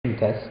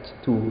test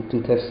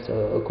to test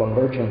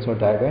convergence or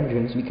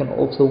divergence, we can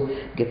also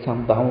get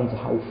some bounds.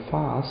 How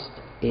fast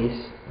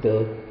is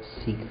the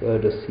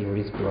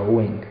series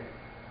growing?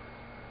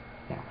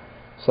 Yeah.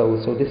 So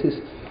this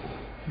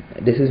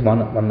is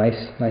one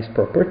nice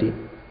property.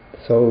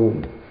 So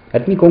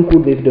let me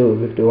conclude with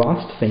the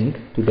last thing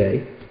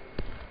today,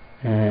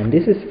 and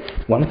this is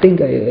one thing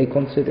I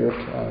considered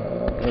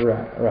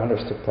rather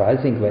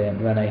surprising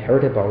when I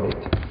heard about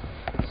it.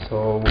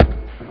 So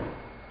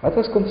let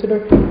us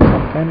consider some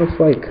kind of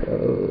like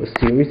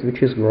series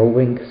which is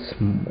growing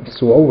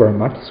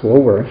much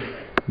slower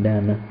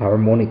than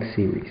harmonic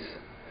series.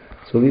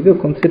 So we will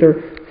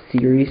consider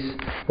series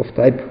of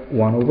type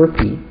 1 over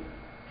p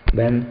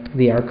when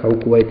we are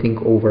calculating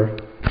over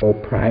all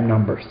prime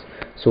numbers.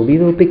 So we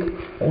will pick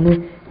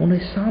only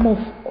sum of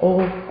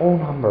all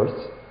numbers.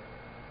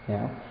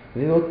 Yeah,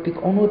 we will pick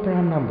only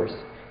prime numbers,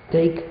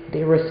 take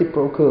their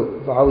reciprocal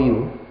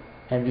value,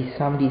 and we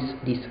sum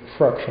these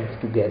fractions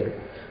together.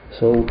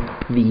 So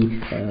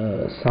we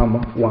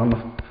sum 1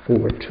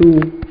 over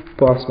 2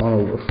 plus 1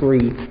 over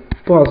 3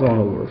 plus 1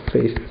 over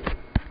 5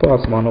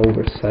 plus 1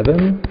 over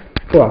 7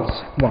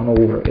 plus 1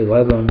 over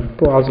 11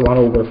 plus 1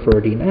 over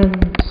 13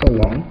 and so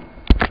on.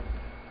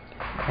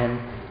 And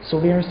so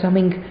we are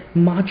summing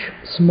much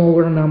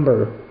smaller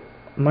amount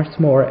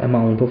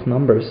of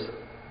numbers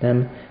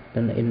than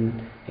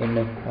in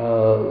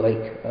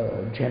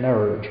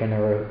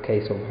general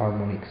case of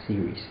harmonic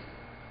series.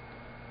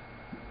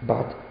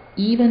 But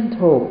even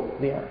though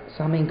we are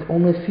summing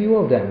only a few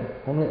of them,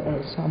 only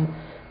some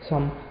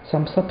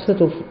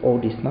subset of all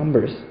these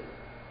numbers,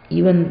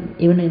 even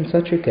in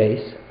such a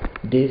case,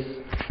 this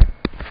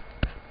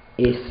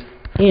is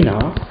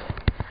enough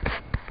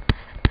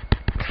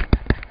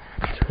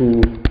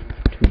to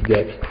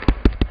get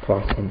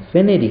plus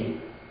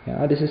infinity.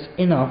 Yeah, this is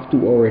enough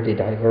to already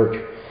diverge,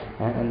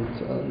 and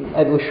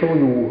I will show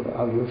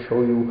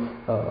you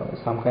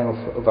some kind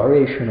of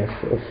variation of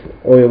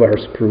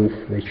Euler's proof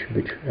which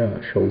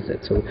shows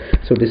that.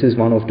 So this is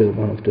one of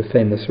the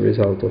famous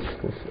results of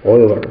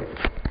Euler,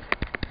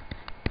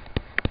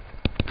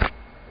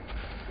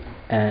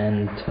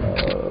 and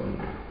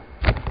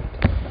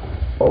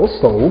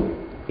also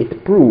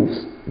it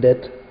proves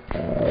that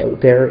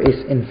there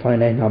is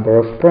infinite number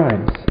of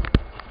primes.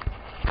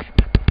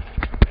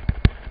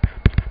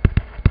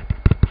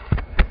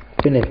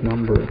 Infinite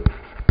number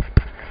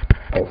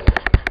of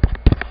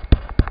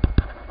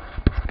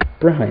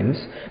primes,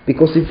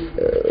 because if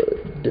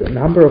the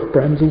number of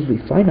primes would be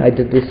finite,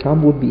 the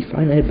sum would be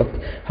finite. But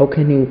how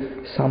can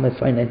you sum a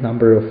finite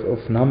number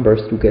of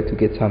numbers to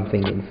get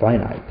something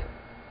infinite?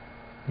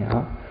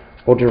 Yeah,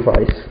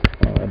 otherwise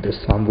the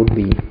sum would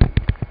be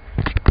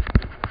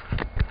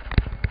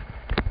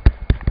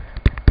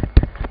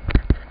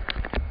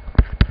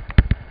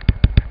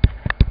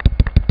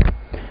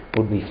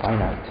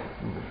finite.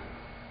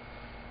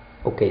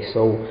 Okay,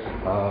 so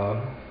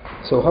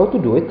how to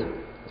do it?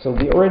 So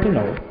we already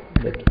know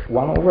that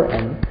 1 over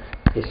n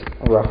is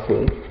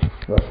roughly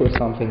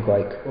something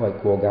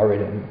like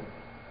logarithm,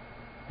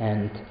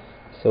 and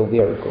so we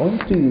are going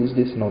to use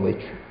this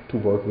knowledge to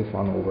work with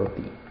 1 over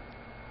p.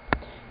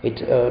 It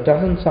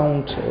doesn't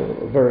sound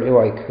very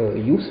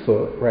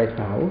useful right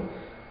now,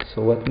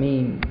 so let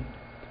me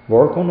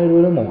work on it a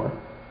little more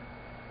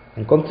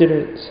and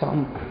consider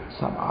some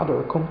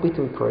other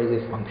completely crazy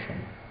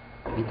function.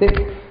 We take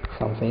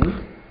something,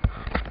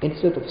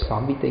 instead of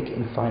sum we take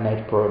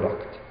infinite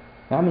product.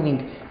 Now,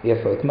 meaning we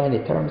have like many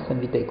terms and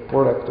we take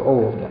product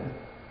all of them.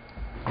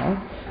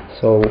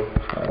 So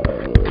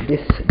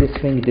this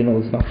thing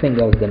denotes nothing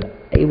else than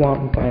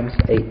a1 times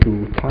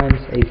a2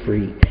 times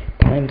a3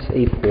 times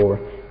a4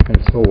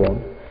 and so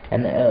on.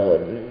 And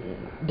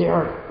there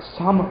are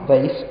some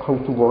ways how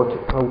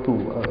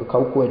to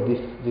calculate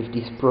with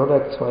these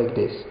products like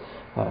this.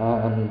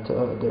 And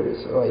there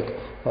is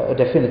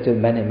definitely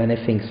many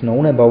things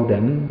known about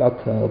them,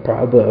 but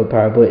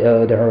probably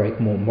there are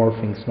more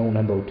things known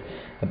about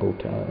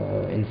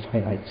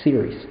infinite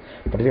series.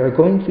 But we are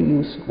going to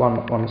use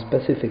one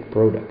specific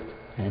product,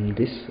 and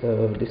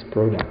this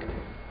product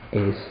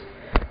is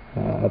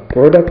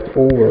product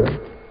over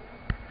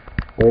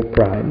all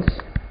primes.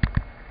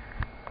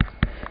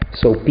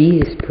 So p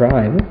is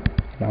prime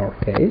in our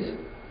case,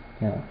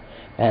 yeah,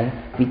 and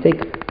we take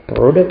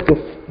product of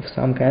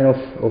some kind of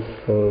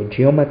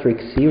geometric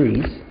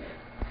series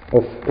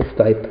of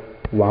type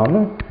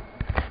 1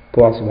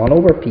 plus 1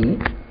 over p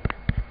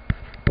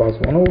plus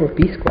 1 over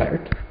p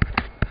squared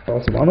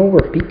plus 1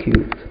 over p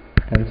cubed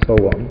and so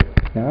on.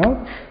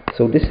 Now,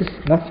 so this is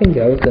nothing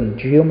else than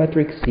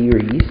geometric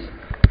series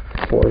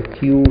for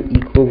q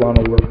equal 1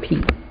 over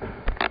p.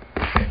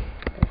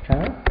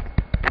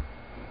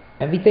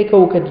 And we take a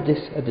look at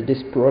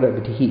this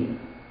product here,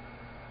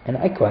 and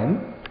I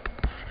claim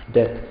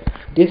that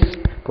this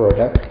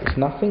product is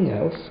nothing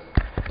else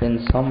than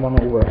sum 1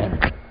 over n.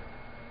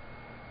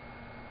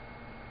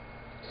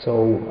 So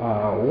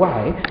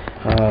why?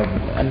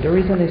 And the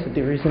reason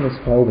is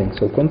following.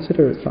 So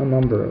consider some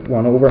number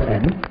 1 over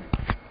n.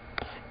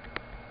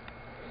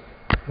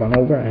 1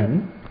 over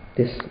n.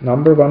 This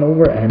number 1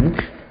 over n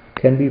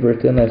can be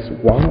written as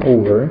 1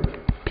 over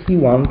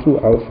p1 to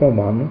alpha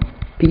 1,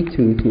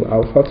 p2 to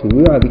alpha 2.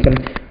 We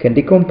can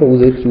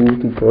decompose it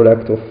to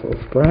product of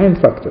prime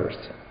factors,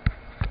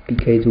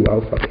 pk to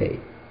alpha k.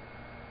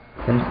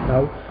 And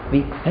now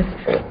we have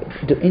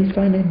the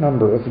infinite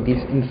number of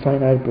these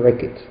infinite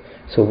brackets.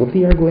 So what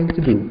we are going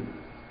to do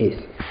is,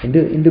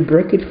 in the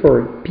bracket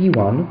for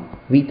p1,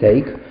 we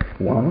take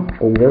 1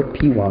 over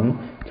p1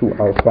 to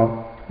alpha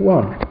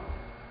 1.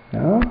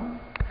 Yeah?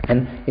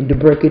 And in the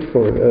bracket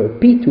for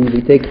p2,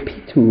 we take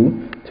p2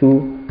 to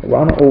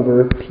 1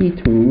 over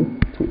p2 to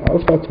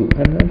alpha 2,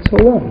 and so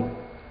on.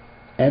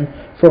 And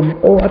from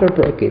all other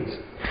brackets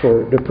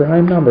for the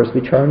prime numbers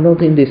which are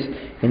not in this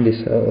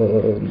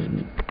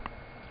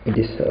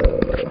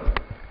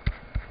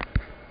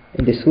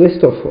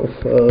list of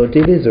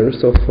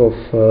divisors of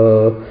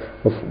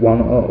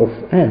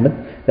n,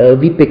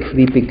 we pick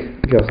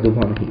just the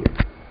one here.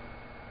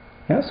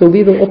 Yeah, so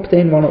we will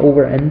obtain 1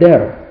 over n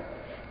there.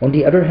 On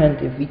the other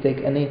hand, if we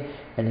take any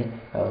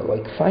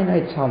like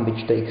finite sum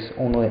which takes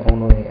only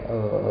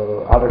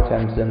other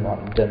terms than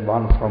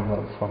one from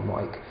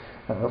like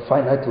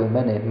finitely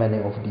many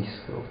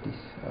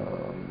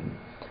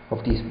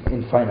of these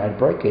infinite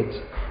brackets,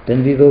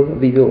 then we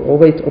will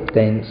always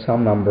obtain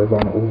some number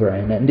 1 over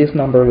n, and this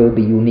number will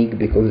be unique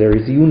because there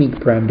is unique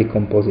prime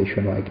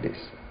decomposition like this.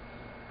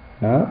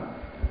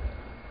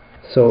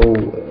 So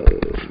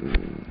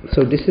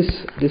this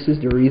is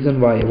the reason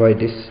why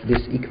this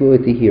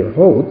equality here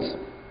holds.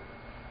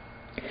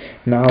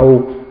 Now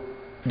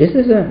this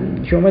is a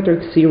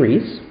geometric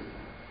series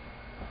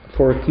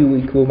for q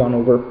equal 1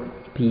 over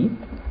p,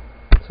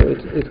 so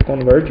it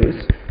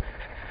converges.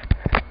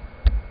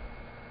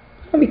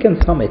 And we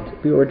can sum it.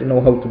 We already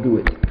know how to do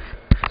it.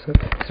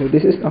 So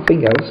this is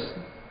nothing else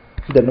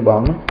than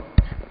 1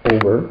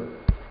 over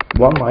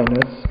 1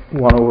 minus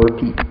 1 over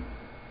p.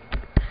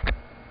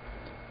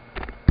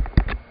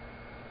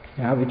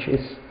 Yeah, which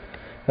is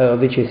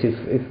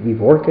if we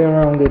work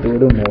around it a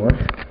little more,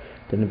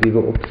 then we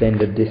will obtain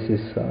that this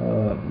is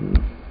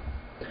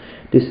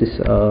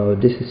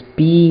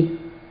p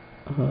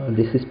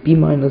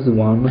minus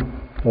 1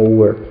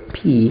 over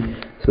p.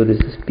 So this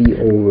is p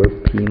over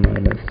p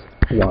minus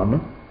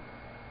 1,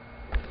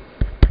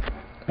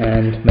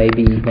 and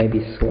maybe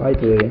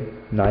slightly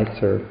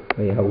nicer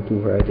way how to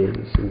write it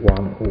is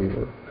 1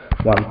 over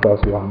 1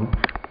 plus 1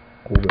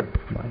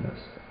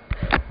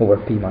 over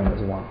p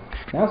minus 1.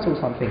 Yeah, so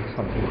something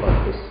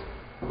like this.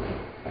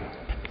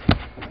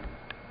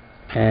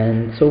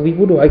 And so we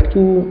would like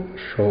to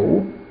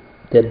show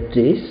that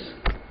this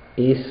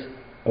is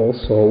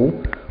also,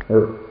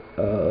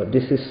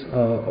 this is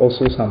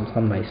also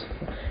some nice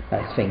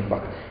thing,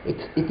 but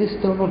it is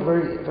still not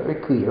very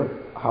clear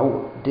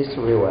how this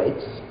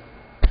relates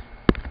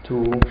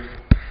to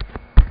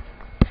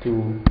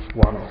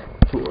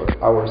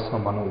our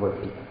sum 1 over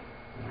p.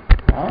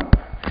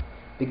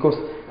 Because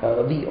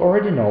we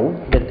already know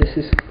that this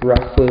is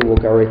roughly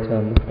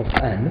logarithm of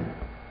n,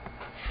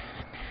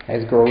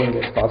 as growing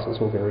as fast as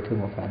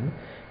logarithm of n,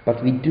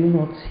 but we do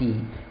not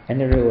see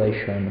any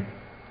relation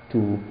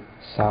to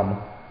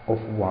sum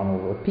of 1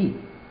 over p.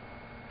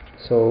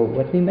 So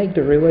let me make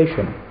the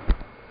relation.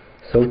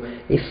 So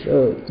if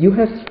you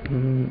have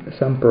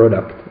some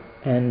product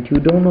and you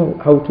don't know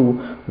how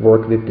to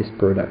work with this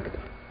product,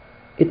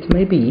 it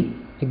may be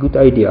a good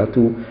idea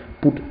to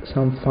put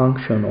some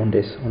function on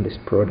this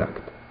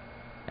product.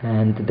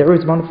 And there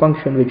is one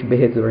function which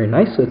behaves very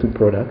nicely to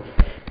product.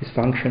 This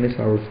function is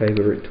our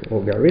favorite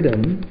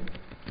logarithm,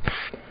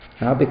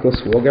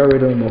 because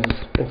logarithm of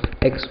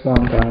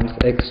x1 times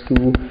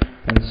x2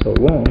 and so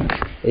on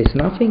is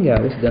nothing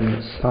else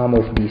than sum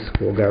of these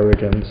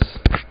logarithms.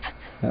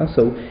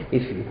 So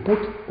if you put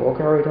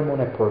logarithm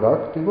on a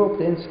product, you will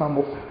obtain sum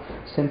of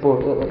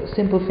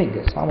simple thing,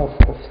 a sum of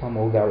some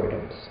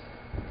logarithms.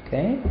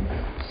 Okay,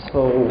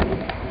 so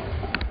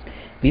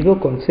we will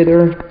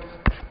consider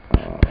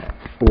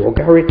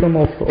logarithm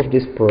of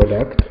this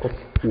product of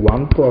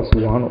 1 plus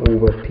 1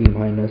 over p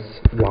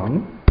minus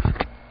 1.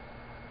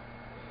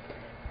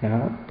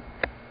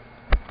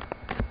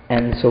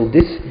 And so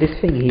this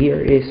thing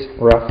here is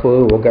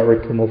roughly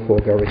logarithm of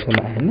logarithm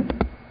n.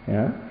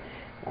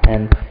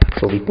 And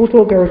so we put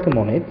logarithm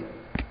on it,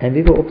 and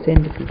we will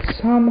obtain the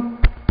sum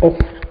of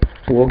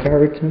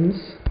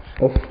logarithms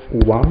of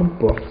 1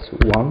 plus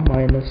 1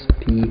 minus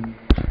p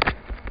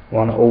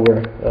 1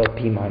 over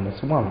p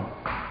minus 1.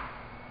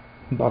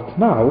 But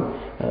now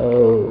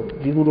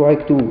we would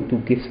like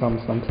to give some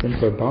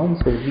simple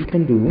bounds. So we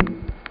can do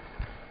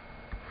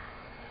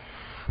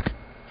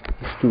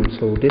is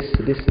so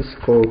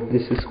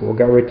this is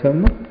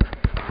logarithm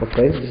of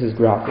x. This is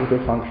graph of the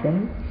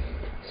function.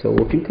 So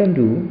what you can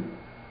do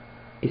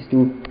is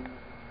to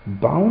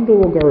bound the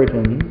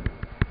logarithm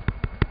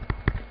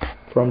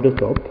from the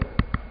top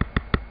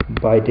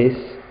by this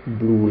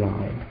blue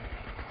line.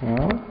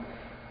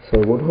 So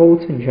what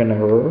holds in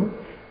general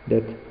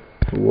that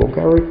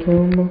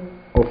logarithm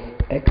of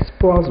x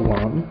plus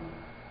 1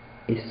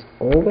 is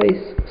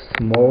always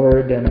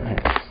smaller than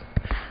x.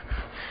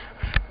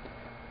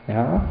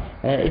 Yeah,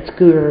 and it's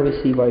clear, we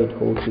see why it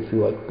holds. If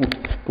you like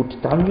put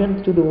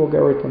tangent to the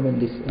logarithm in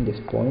this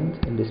point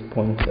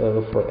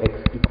for x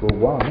equal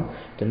 1,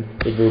 then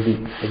it will be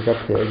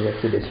exactly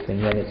this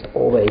thing, and it is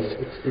always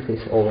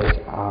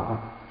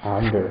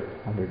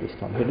under this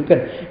tangent.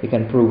 You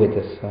can prove it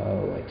as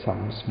like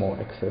some small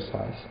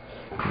exercise.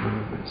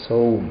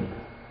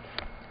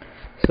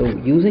 So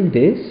using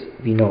this,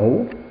 we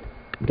know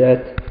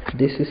that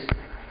this is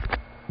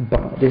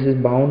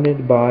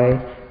bounded by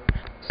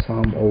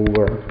sum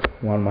over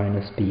 1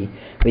 minus p,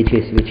 which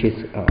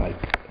is like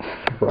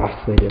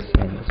roughly the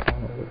same as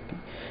 1 over p.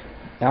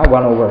 Now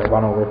 1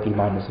 over p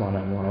minus 1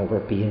 and 1 over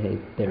p, and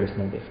there is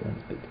no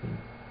difference between.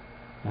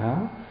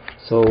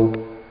 So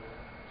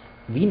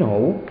we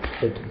know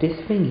that this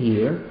thing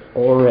here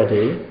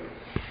already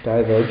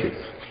diverges,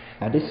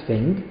 and this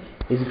thing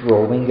is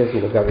growing as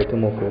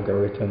logarithm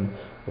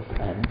of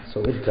n,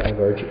 so it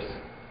diverges.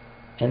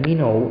 And we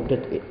know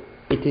that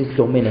it is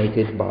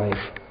dominated by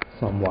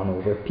some 1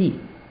 over p,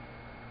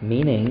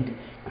 meaning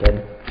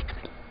that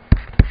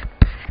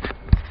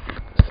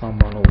some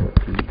 1 over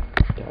p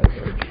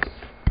diverges.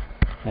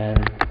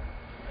 And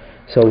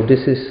so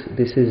this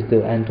is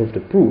the end of the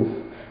proof,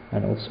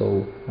 and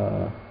also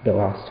the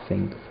last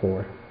thing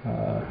for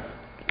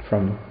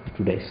from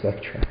today's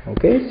lecture.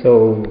 Okay,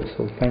 so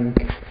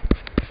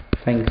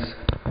thanks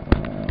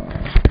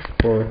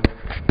for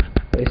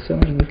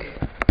listening,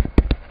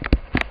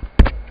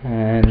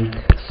 and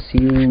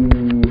see you